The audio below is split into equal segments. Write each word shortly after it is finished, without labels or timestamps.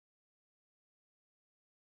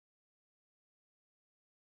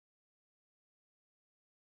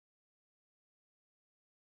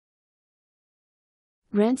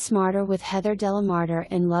Rent smarter with Heather Delamarter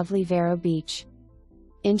in lovely Vero Beach.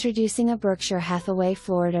 Introducing a Berkshire Hathaway,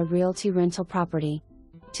 Florida Realty rental property.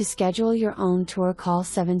 To schedule your own tour, call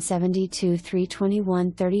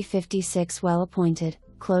 772-321-3056. Well appointed,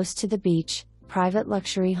 close to the beach, private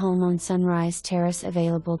luxury home on Sunrise Terrace,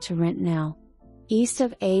 available to rent now. East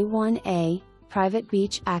of A1A, private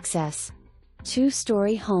beach access.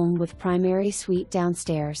 2-story home with primary suite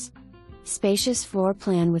downstairs. Spacious floor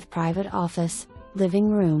plan with private office,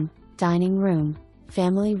 living room, dining room,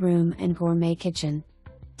 family room and gourmet kitchen.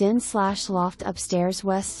 Den/loft upstairs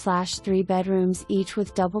west/3 bedrooms each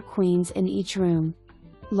with double queens in each room.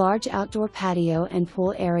 Large outdoor patio and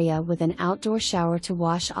pool area with an outdoor shower to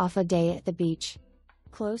wash off a day at the beach.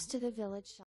 Close to the village.